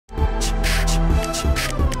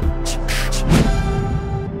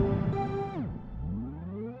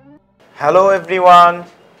Hello everyone,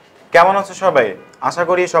 কেমন আছো সবাই? আশা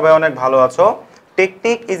করি সবাই অনেক ভালো আছো।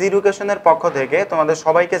 টেকনিক ইজি এডুকেশনের পক্ষ থেকে তোমাদের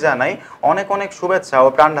সবাইকে জানাই অনেক অনেক শুভেচ্ছা ও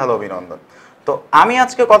প্রাণঢালা অভিনন্দন। তো আমি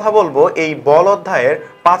আজকে কথা বলবো এই বল অধ্যায়ের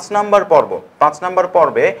 5 নাম্বার পর্ব। 5 নাম্বার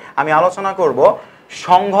পর্বে আমি আলোচনা করব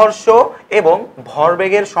সংঘর্ষ এবং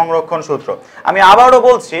ভরবেগের সংরক্ষণ সূত্র। আমি আবারও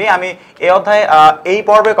বলছি, আমি এই অধ্যায়ে এই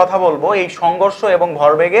পর্বে কথা বলবো এই সংঘর্ষ এবং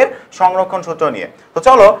ভরবেগের সংরক্ষণ সূত্র নিয়ে। তো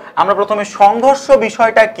চলো আমরা প্রথমে সংঘর্ষ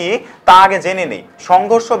বিষয়টা কি তা আগে জেনে নিই।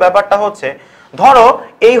 সংঘর্ষ ব্যাপারটা হচ্ছে, ধরো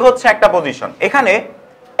এই হচ্ছে একটা পজিশন, এখানে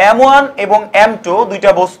m1 এবং m2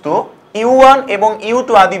 দুইটা বস্তু u1 এবং u2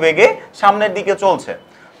 আদি বেগে সামনের দিকে চলছে।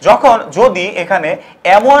 যদি এখানে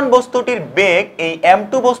m1 বস্তুটির বেগ এই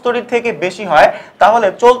m2 বস্তুটির থেকে বেশি হয়, তাহলে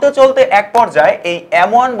চলতে চলতে এক পর্যায়ে এই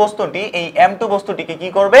m1 বস্তুটি এই m2 বস্তুটিকে কি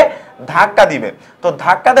করবে? ধাক্কা দিবে। তো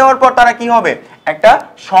ধাক্কা দেওয়ার পর তারা কি হবে? একটা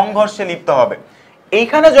সংঘর্ষে লিপ্ত হবে।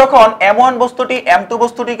 এইখানে যখন m1 বস্তুটি m2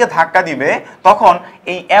 বস্তুটিকে ধাক্কা দিবে, তখন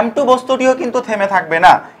এই m2 বস্তুটিও কিন্তু থেমে থাকবে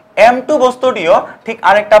না। m2 বস্তুটিও ঠিক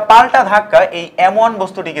আরেকটা পাল্টা ধাক্কা এই m1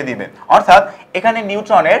 বস্তুটিকে দিবে। অর্থাৎ এখানে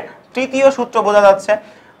নিউটনের তৃতীয় সূত্র বোঝা যাচ্ছে।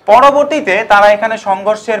 পরবর্তীতে তারা এখানে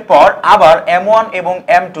সংঘর্ষের পর আবার m1 এবং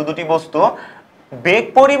m2 দুটি বস্তু বেগ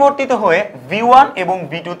পরিবর্তিত হয়ে v1 এবং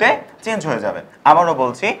v2 তে চেঞ্জ হয়ে যাবে। আবারও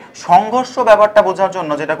বলছি, সংঘর্ষ ব্যাপারটা বোঝার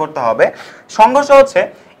জন্য যেটা করতে হবে, সংঘর্ষ হচ্ছে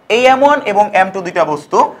এই m1 এবং m2 দুইটা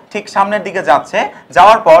বস্তু ঠিক সামনের দিকে যাচ্ছে,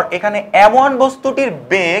 যাওয়ার পর এখানে m1 বস্তুটির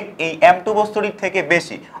বেগ এই m2 বস্তুটির থেকে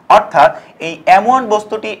বেশি। অর্থাৎ এই m1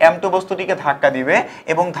 বস্তুটি m2 বস্তুটিকে ধাক্কা দিবে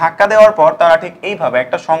এবং ধাক্কা দেওয়ার পর তারা ঠিক এইভাবে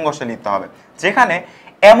একটা সংঘর্ষে লিপ্ত হবে। যেখানে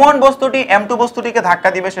m1 বস্তুটি m2 বস্তুটিকে ধাক্কা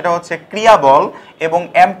দিবে সেটা হচ্ছে ক্রিয়া বল, এবং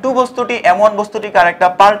m2 বস্তুটি m1 বস্তুটিকে আরেকটা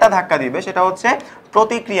পাল্টা ধাক্কা দিবে সেটা হচ্ছে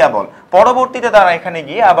প্রতিক্রিয়া বল। পরবর্তীতে তারা এখানে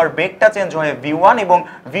গিয়ে আবার বেগটা চেঞ্জ হয়ে v1 এবং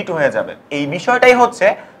v2 হয়ে যাবে। এই বিষয়টাই হচ্ছে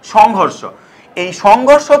সংঘর্ষ। এই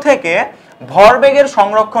সংঘর্ষ থেকে ভরবেগের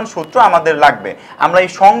সংরক্ষণ সূত্র আমাদের লাগবে। আমরা এই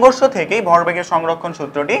সংঘর্ষ থেকেই ভরবেগের সংরক্ষণ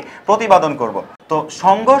সূত্রটি প্রতিপাদন করব। তো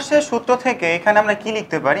সংঘর্ষের সূত্র থেকে এখানে আমরা কি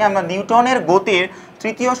লিখতে পারি? আমরা নিউটনের গতির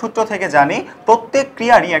তৃতীয় সূত্র থেকে জানি প্রত্যেক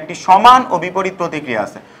ক্রিয়ারই একটি সমান ও বিপরীত প্রতিক্রিয়া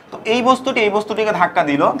আছে। তো এই বস্তুটিকে ধাক্কা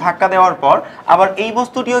দিল, ধাক্কা দেওয়ার পর আবার এই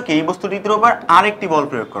বস্তুটিও কি এই বস্তুটির উপর আরেকটি বল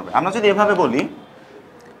প্রয়োগ করবে। আমরা যদি এভাবে বলি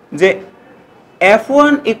যে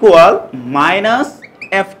F1 ইকুয়াল মাইনাস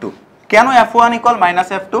F2। কেন F1 ইকুয়াল মাইনাস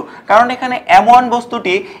F2? কারণ এখানে m1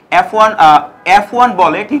 বস্তুটি F1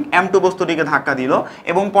 বলে ঠিক m2 বস্তুটিকে ধাক্কা দিল,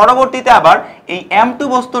 এবং পরবর্তীতে আবার এই m2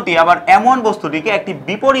 বস্তুটি আবার m1 বস্তুটিকে একটি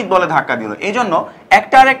বিপরীত বলে ধাক্কা দিল। এই জন্য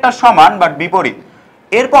একটা আর একটা সমান বাট বিপরীত।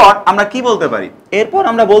 এরপর আমরা কি বলতে পারি? এরপর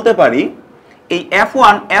আমরা বলতে পারি এই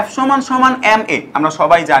F1 F সমান সমান ma। আমরা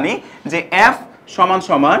সবাই জানি যে F সমান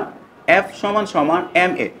সমান ma,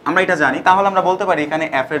 আমরা এটা জানি। তাহলে আমরা বলতে পারি এখানে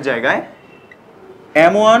F এর জায়গায়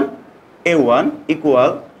m1 a1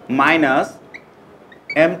 equal minus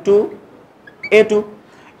m2 a2।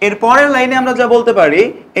 এর পরের লাইনে আমরা যা বলতে পারি,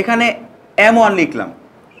 এখানে m1 লিখলাম।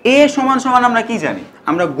 a সমান সমান আমরা কি জানি?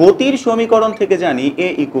 আমরা গতির সমীকরণ থেকে জানি a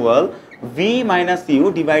equal v minus u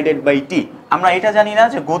divided by t। আমরা এটা জানি না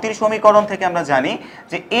যে গতির সমীকরণ থেকে আমরা জানি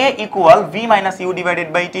যে a equal v minus u divided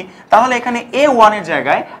by t। তাহলে এখানে a1 এর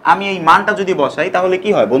জায়গায় আমি এই মানটা যদি বসাই, তাহলে কি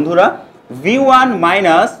হয় বন্ধুরা? v1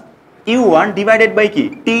 minus u1 divided by কি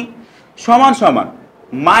t সমান সমান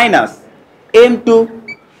মাইনাস m2।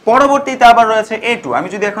 পরবর্তীতে আবার রয়েছে a2। আমি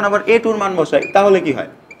যদি এখন আবার a2 এর মান বসাই, তাহলে কি হয়?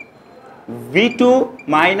 v2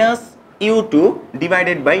 minus u2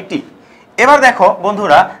 divided by t। এবার দেখো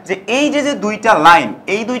বন্ধুরা যে এই যে দুইটা লাইন,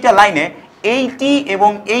 এই দুইটা লাইনে এই t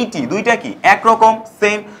এবং এই t দুইটা কি একরকম,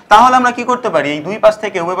 সেম। তাহলে আমরা কি করতে পারি? এই দুই পাশ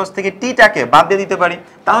থেকে উভয় পাশ থেকে t টাকে বাদ দিয়ে দিতে পারি।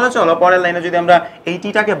 তাহলে চলো পরের লাইনে যদি আমরা এই t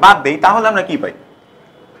টাকে বাদ দেই, তাহলে আমরা কি পাই?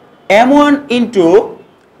 m1 into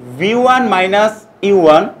v1 minus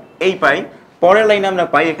u1 এই পাই। পরের লাইনে আমরা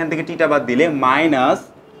পাই এখান থেকে টিটা বাদ দিলে মাইনাস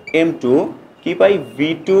m2 কি পাই?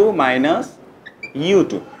 v2 minus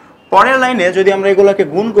u2। পরের লাইনে যদি আমরা এগুলোকে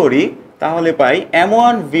গুণ করি, তাহলে পাই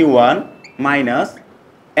m1 v1 minus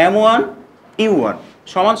m1 u1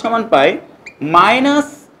 সমান সমান পাই মাইনাস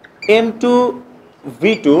m2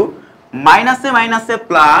 v2, মাইনাসে মাইনাসে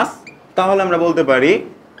প্লাস, তাহলে আমরা বলতে পারি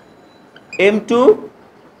m2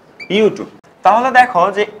 u2। তাহলে দেখো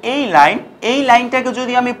যে এই লাইনটাকে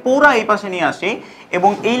যদি আমি পুরো এই পাশে নিয়ে আসি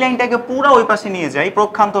এবং এই লাইনটাকে পুরো ওই পাশে নিয়ে যাই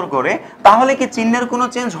প্রক্ষান্তর করে, তাহলে কি চিহ্নের কোনো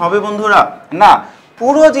চেঞ্জ হবে বন্ধুরা? না,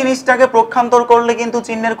 পুরো জিনিসটাকে প্রক্ষান্তর করলে কিন্তু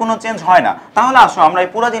চিহ্নের কোনো চেঞ্জ হয় না। তাহলে আসো আমরা এই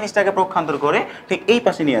পুরো জিনিসটাকে প্রক্ষান্তর করে ঠিক এই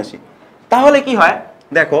পাশে নিয়ে আসি। তাহলে কি হয়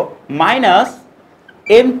দেখো, minus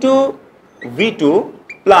m2 v2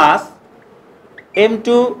 plus m2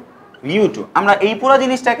 u2। আমরা এই পুরো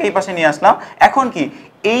জিনিসটাকে এই পাশে নিয়ে আসলাম। এখন কি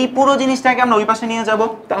এই পুরো জিনিসটাকে আমরা ওই পাশে নিয়ে যাব,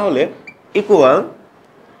 তাহলে equal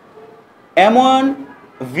m1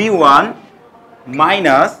 v1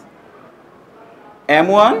 minus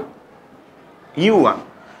m1 u1।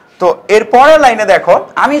 তো এর পরের লাইনে দেখো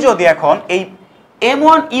আমি যদি এখন এই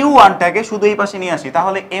m1 u1 টাকে শুধু এই পাশে নিয়ে আসি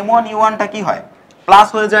তাহলে m1 u1 টা কি হয় প্লাস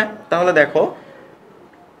হয়ে যায়। তাহলে দেখো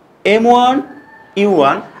m1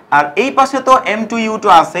 u1 আর এই পাশে তো m2 u2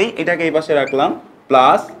 আছেই, এটাকে এই পাশে রাখলাম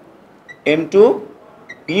প্লাস m2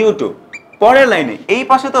 u2। পরের লাইনে এই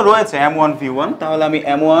পাশে তো রয়েছে m1 v1, তাহলে আমি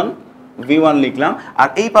m1 v1 লিখলাম। আর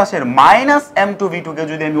এই পাশের মাইনাস m2 v2 কে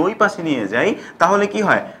যদি আমি ওই পাশে নিয়ে যাই তাহলে কি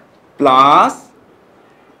হয় প্লাস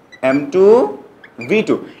m2 v2।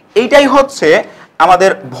 এইটাই হচ্ছে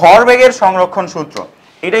আমাদের ভরবেগের সংরক্ষণ সূত্র,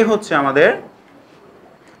 এটাই হচ্ছে আমাদের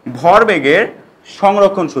ভরবেগের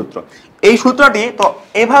সংরক্ষণ সূত্র। এই সূত্রটি তো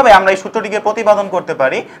এভাবে আমরা এই সূত্রটিকে প্রতিপাদন করতে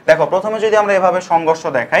পারি। দেখো প্রথমে যদি আমরা এভাবে সংঘর্ষ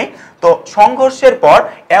দেখাই, তো সংঘর্ষের পর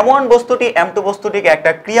m1 বস্তুটি m2 বস্তুটিকে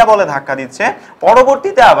একটা ক্রিয়া বলে ধাক্কা দিচ্ছে,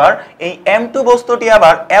 পরবর্তীতে আবার এই m2 বস্তুটি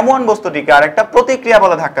আবার m1 বস্তুটিকে আর একটা প্রতিক্রিয়া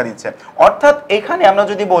বলে ধাক্কা দিচ্ছে। অর্থাৎ এখানে আমরা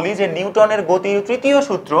যদি বলি যে নিউটনের গতির তৃতীয়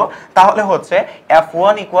সূত্র তাহলে হচ্ছে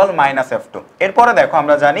F1 = -F2। এরপরে দেখো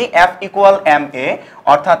আমরা জানি F = ma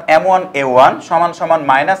অর্থাৎ m1 a1 সমান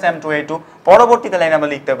 -m2 a2। পরবর্তীতে লাইনে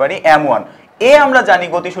আমরা লিখতে পারি m1 a আমরা জানি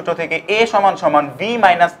গতিসূত্র থেকে a সমান v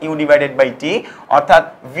 - u/t অর্থাৎ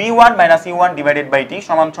v1 - u1/t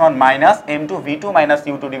সমান -m2 v2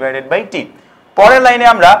 - u2/t। পরের লাইনে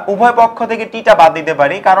আমরা উভয় পক্ষ থেকে t টা বাদ দিতে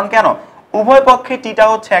পারি, কারণ কেন উভয় পক্ষে t টা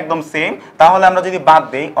হচ্ছে একদম সেম। তাহলে আমরা যদি বাদ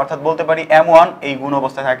দেই অর্থাৎ বলতে পারি m1 এই গুণ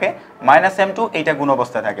অবস্থায় থাকে -m2 এইটা গুণ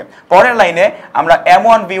অবস্থায় থাকে। পরের লাইনে আমরা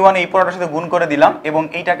m1 v1 এই পুরোটার সাথে গুণ করে দিলাম এবং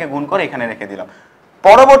এইটাকে গুণ করে এখানে রেখে দিলাম।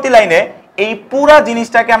 পরবর্তী লাইনে এই পুরা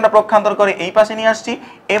জিনিসটাকে আমরা প্রক্ষান্তর করে এই পাশে নিয়ে আসছি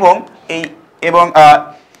এবং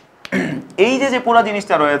এই যে পুরা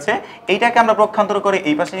জিনিসটা রয়েছে এইটাকে আমরা প্রক্ষান্তর করে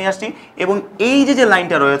এই পাশে নিয়ে আসছি এবং এই যে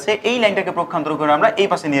লাইনটা রয়েছে এই লাইনটাকে প্রক্ষান্তর করে আমরা এই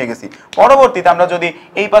পাশে নিয়ে গেছি। পরবর্তীতে আমরা যদি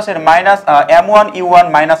এই পাশের m1 u1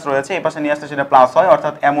 মাইনাস রয়েছে এই পাশে নিয়ে আসলে সেটা প্লাস হয়,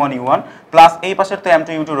 অর্থাৎ m1 u1 প্লাস এই পাশের তো m2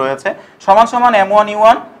 u2 রয়েছে সমান m1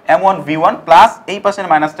 u1 m1 v1 plus এই পাশের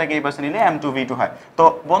মাইনাসটাকে এই পাশে নিলে m2 v2 হয়। তো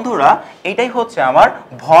বন্ধুরা এইটাই হচ্ছে আমার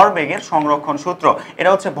ভরবেগের সংরক্ষণ সূত্র, এটা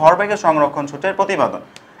হচ্ছে ভরবেগের সংরক্ষণ সূত্রের প্রতিপাদন।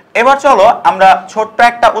 এবার চলো আমরা ছোট্ট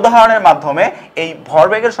একটা উদাহরণের মাধ্যমে এই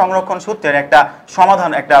ভরবেগের সংরক্ষণ সূত্রের একটা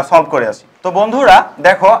সমাধান সলভ করে আসি। তো বন্ধুরা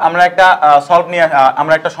দেখো আমরা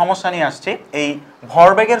একটা সমস্যা নিয়ে আসছি এই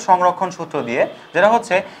ভরবেগের সংরক্ষণ সূত্র দিয়ে, যেটা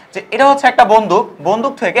হচ্ছে যে এটা হচ্ছে একটা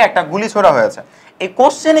বন্দুক থেকে একটা গুলি ছোড়া হয়েছে। এই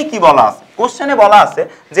কোশ্চেনে কি বলা আছে, কোশ্চেনে বলা আছে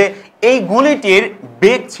যে এই গুলিটির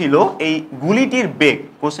বেগ ছিল, এই গুলিটির বেগ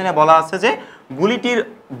কোশ্চেনে বলা আছে যে গুলিটির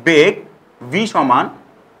বেগ v সমান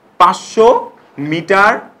 500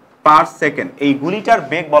 মিটার পার সেকেন্ড। এই গুলিটার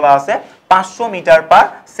বেগ বলা আছে 500 মিটার পার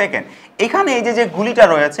সেকেন্ড। এখানে এই যে গুলিটা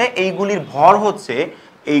রয়েছে এই গুলির ভর হচ্ছে,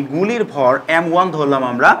 এই গুলির ভর m1 ধরলাম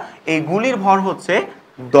আমরা, এই গুলির ভর হচ্ছে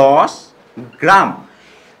 10 গ্রাম।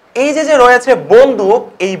 এই যে রয়েছে বন্দুক,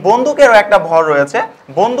 এই বন্দুকেরও একটা ভর রয়েছে,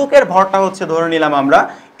 বন্দুকের ভরটা হচ্ছে ধরে নিলাম আমরা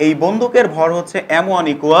এই বন্দুকের ভর হচ্ছে m1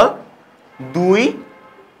 = 2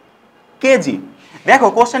 কেজি। দেখো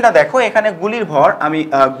কোশ্চেনটা দেখো এখানে গুলির ভর আমি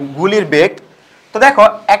গুলির বেগ, তো দেখো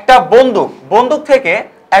একটা বন্দুক থেকে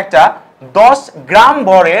একটা 10 গ্রাম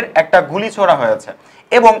ভরের একটা গুলি ছোড়া হয়েছে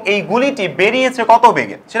এবং এই গুলিটি বেরিয়েছে কত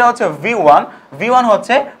বেগে, সেটা হচ্ছে v1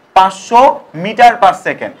 হচ্ছে 500 মিটার পার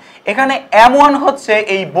সেকেন্ড। এখানে m1 হচ্ছে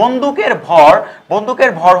এই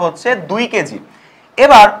বন্দুকের ভর হচ্ছে 2 কেজি।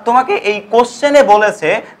 এবার তোমাকে এই কোশ্চেনে বলেছে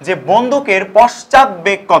যে বন্দুকের পশ্চাৎ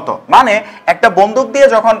বেগ কত, মানে একটা বন্দুক দিয়ে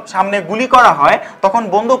যখন সামনে গুলি করা হয় তখন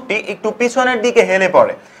বন্দুকটি একটু পিছনের দিকে হেলে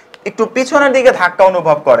পড়ে, একটু পিছনের দিকে ধাক্কা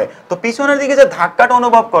অনুভব করে। তো পিছনের দিকে যে ধাক্কাটা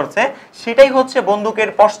অনুভব করছে সেটাই হচ্ছে বন্দুকের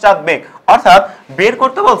পশ্চাৎ বেগ, অর্থাৎ বের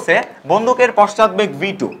করতে বলছে বন্দুকের পশ্চাৎ বেগ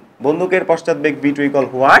v2। বন্দুকের পশ্চাৎ বেগ v2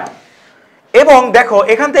 = হোয়াট। এবং দেখো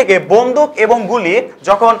এখান থেকে বন্দুক এবং গুলি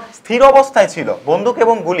যখন স্থির অবস্থায় ছিল, বন্দুক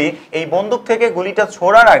এবং গুলি এই বন্দুক থেকে গুলিটা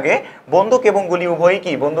ছোড়ার আগে বন্দুক এবং গুলি উভয়ই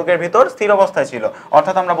কি বন্দুকের ভিতর স্থির অবস্থায় ছিল।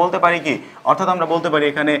 অর্থাৎ আমরা বলতে পারি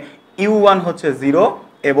এখানে u1 হচ্ছে 0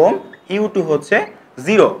 এবং u2 হচ্ছে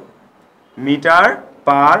 0 মিটার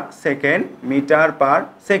পার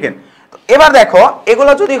সেকেন্ড। এবার দেখো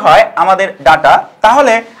এগুলো যদি হয় আমাদের ডাটা,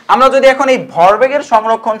 তাহলে আমরা যদি এখন এই ভরবেগের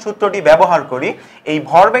সংরক্ষণ সূত্রটি ব্যবহার করি, এই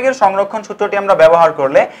ভরবেগের সংরক্ষণ সূত্রটি আমরা ব্যবহার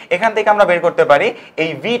করলে এখান থেকে আমরা বের করতে পারি এই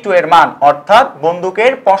v2 এর মান, অর্থাৎ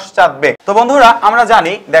বন্দুকের পশ্চাৎ বেগ। তো বন্ধুরা আমরা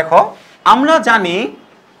জানি, দেখো আমরা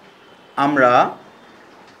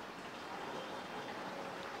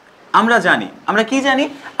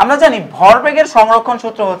জানি ভরবেগের সংরক্ষণ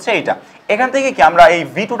সূত্র হচ্ছে এইটা। এখান থেকে কি আমরা এই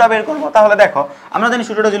v2টা বের করব। তাহলে দেখো আমরা জানি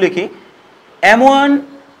সূত্রটা যদি লিখি m1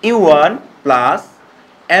 u1 plus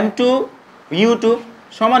m2 u2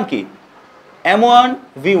 সমান কি m1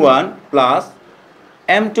 v1 plus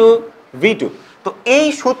m2 v2। তো এই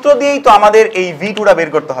সূত্র দিয়েই তো আমাদের এই v2টা বের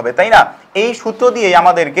করতে হবে, তাই না? এই সূত্র দিয়েই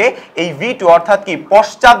আমাদেরকে এই v2 অর্থাৎ কি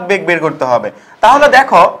পশ্চাৎ বেগ বের করতে হবে। তাহলে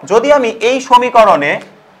দেখো, যদি আমি এই সমীকরণে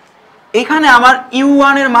এখানে আমার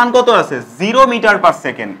u1 এর মান কত আছে 0 মিটার পার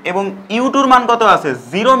সেকেন্ড এবং u2 এর মান কত আছে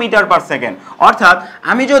 0 মিটার পার সেকেন্ড, অর্থাৎ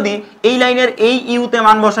আমি যদি এই লাইনের এই u তে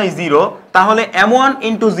মান বসাই 0, তাহলে m1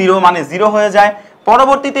 ইনটু 0 মানে 0 হয়ে যায়,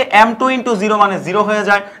 পরবর্তীতে m2 ইনটু 0 মানে 0 হয়ে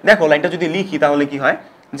যায়। দেখো লাইনটা যদি লিখি তাহলে কি হয়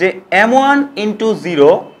যে m1 into 0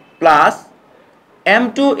 plus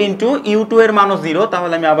m2 into u2 এর মানও 0,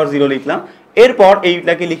 তাহলে আমি আবার 0 লিখলাম, এরপর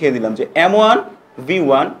এইটাকে লিখে দিলাম যে m1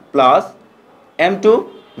 v1 plus m2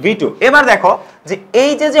 v2। এবার দেখো যে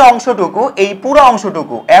এই যে অংশটুকু, এই পুরো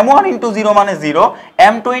অংশটুকু m1 ইনটু 0 মানে 0,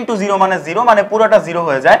 m2 ইনটু 0 মানে 0, মানে পুরোটা 0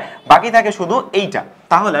 হয়ে যায়, বাকি থাকে শুধু এইটা।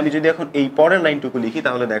 তাহলে আমি যদি এখন এই পরের লাইনটুকু লিখি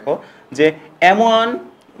তাহলে দেখো যে m1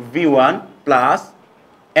 v1 plus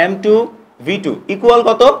m2 v2 equal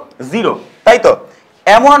কত 0, তাই তো?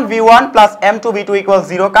 m1 v1 plus m2 v2 equal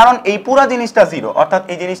 0, কারণ এই পুরো জিনিসটা 0, অর্থাৎ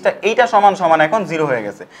এই জিনিসটা এইটা সমান সমান এখন 0 হয়ে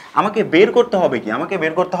গেছে। আমাকে বের করতে হবে কি? আমাকে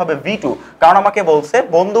বের করতে হবে v2, কারণ আমাকে বলছে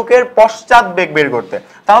বন্দুকের পশ্চাৎ বেগ বের করতে।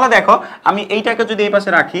 তাহলে দেখো আমি এইটাকে যদি এই পাশে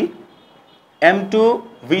রাখি m2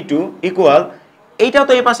 v2 ইকুয়াল, এইটা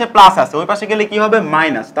তো এই পাশে প্লাস আছে, ওই পাশে গেলে কি হবে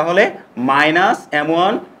মাইনাস, তাহলে মাইনাস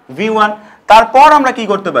m1 v1। তারপর আমরা কি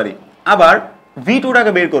করতে পারি, আবার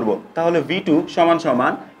v2টাকে বের করব, তাহলে v2 সমান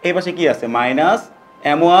সমান এই পাশে কি আছে minus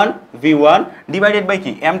m1 v1 divided by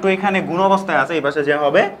কি m2 এখানে গুণ অবস্থায় আছে, এই পাশে যা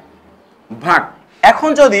হবে ভাগ। এখন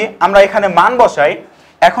যদি আমরা এখানে মান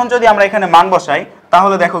বসাই,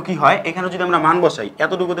 তাহলে দেখো কি হয়, এখানে যদি আমরা মান বসাই,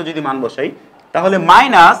 এতটুকুতে যদি মান বসাই, তাহলে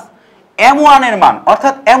মাইনাস m1 এর মান,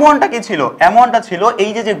 অর্থাৎ m1টা কি ছিল, m1টা ছিল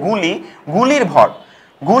এই যে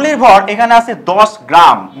গুলির ভর এখানে আছে 10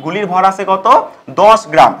 গ্রাম, গুলির ভর আছে কত 10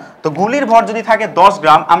 গ্রাম। তো গুলির ভর যদি থাকে 10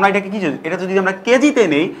 গ্রাম, আমরা এটাকে কি, এটা যদি আমরা কেজিতে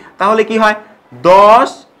নেই তাহলে কি হয় 10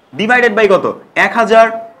 ডিভাইডেড বাই কত 1000,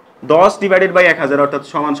 10 ডিভাইডেড বাই 1000 অর্থাৎ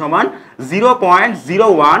সমান সমান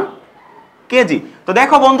 0.01 কেজি। তো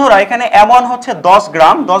দেখো বন্ধুরা, এখানে m1 হচ্ছে 10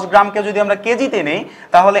 গ্রাম, 10 গ্রামকে যদি আমরা কেজিতে নেই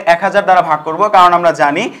তাহলে 1000 দ্বারা ভাগ করব, কারণ আমরা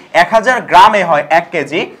জানি 1000 গ্রামে হয় 1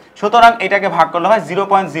 কেজি, সুতরাং এটাকে ভাগ করলে হয়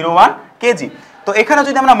 0.01 কেজি। তো এখানে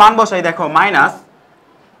যদি আমরা মান বসাই, দেখো মাইনাস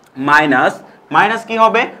মাইনাস মাইনাস কি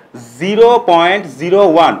হবে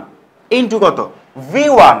 0.01 ইনটু কত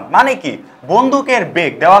v1, মানে কি বন্দুকের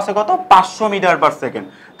বেগ দেওয়া আছে কত 500 মিটার পার সেকেন্ড,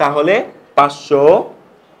 তাহলে 500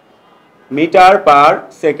 মিটার পার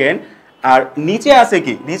সেকেন্ড। আর নিচে আছে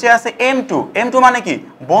কি, নিচে আছে m2, m2 মানে কি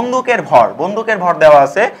বন্দুকের ভর দেওয়া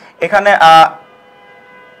আছে এখানে।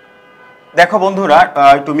 দেখো বন্ধুরা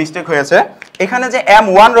একটু মিস্টেক হয়েছে, এখানে যে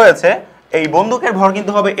m1 রয়েছে এই বন্দুকের ভর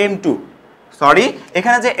কিন্তু হবে m2, সরি,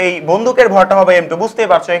 এখানে যে এই বন্দুকের ভরটা হবে m2, বুঝতেই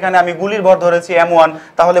পারছো এখানে আমি গুলির ভর ধরেছি m1,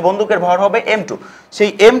 তাহলে বন্দুকের ভর হবে m2। সেই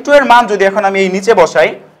m2 এর মান যদি এখন আমি এই নিচে বসাই,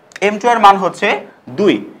 m2 এর মান হচ্ছে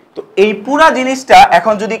 2। তো এই পুরা জিনিসটা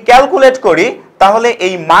এখন যদি ক্যালকুলেট করি তাহলে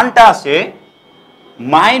এই মানটা আসে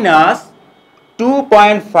মাইনাস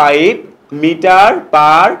 2.5 মিটার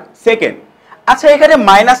পার সেকেন্ড। আচ্ছা, এখানে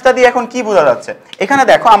মাইনাসটা দিয়ে এখন কি বোঝা যাচ্ছে, এখানে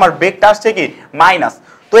দেখো আমার বেগটা আসছে কি মাইনাস,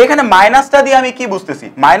 তো এখানে মাইনাসটা দিয়ে আমি কি বুঝতেছি,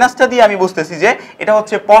 মাইনাসটা দিয়ে আমি বুঝতেছি যে এটা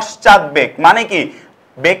হচ্ছে পশ্চাৎ বেগ, মানে কি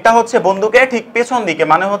বেগটা হচ্ছে বন্দুকের ঠিক পেছন দিকে,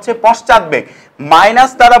 মানে হচ্ছে পশ্চাৎ বেগ।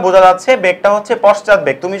 মাইনাস দ্বারা বোঝা যাচ্ছে বেগটা হচ্ছে পশ্চাৎ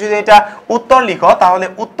বেগ। তুমি যদি এটা উত্তর লিখো তাহলে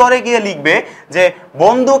উত্তরে গিয়ে লিখবে যে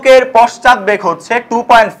বন্দুকের পশ্চাৎ বেগ হচ্ছে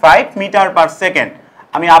 2.5 মিটার পার সেকেন্ড।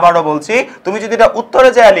 আমি আবারও বলছি, তুমি যদি এটা উত্তরে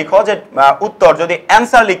যায় লিখো, যে উত্তর যদি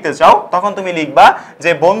অ্যান্সার লিখতে চাও তখন তুমি লিখবা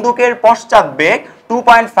যে বন্দুকের পশ্চাৎ বেগ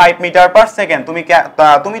 2.5 মিটার পার সেকেন্ড।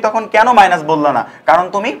 তুমি তখন কেন মাইনাস বললো না, কারণ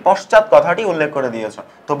তুমি পশ্চাৎ কথাটি উল্লেখ করে দিয়েছো।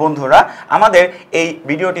 তো বন্ধুরা, আমাদের এই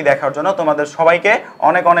ভিডিওটি দেখার জন্য তোমাদের সবাইকে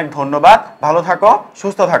অনেক অনেক ধন্যবাদ। ভালো থাকো,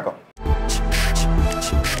 সুস্থ থাকো।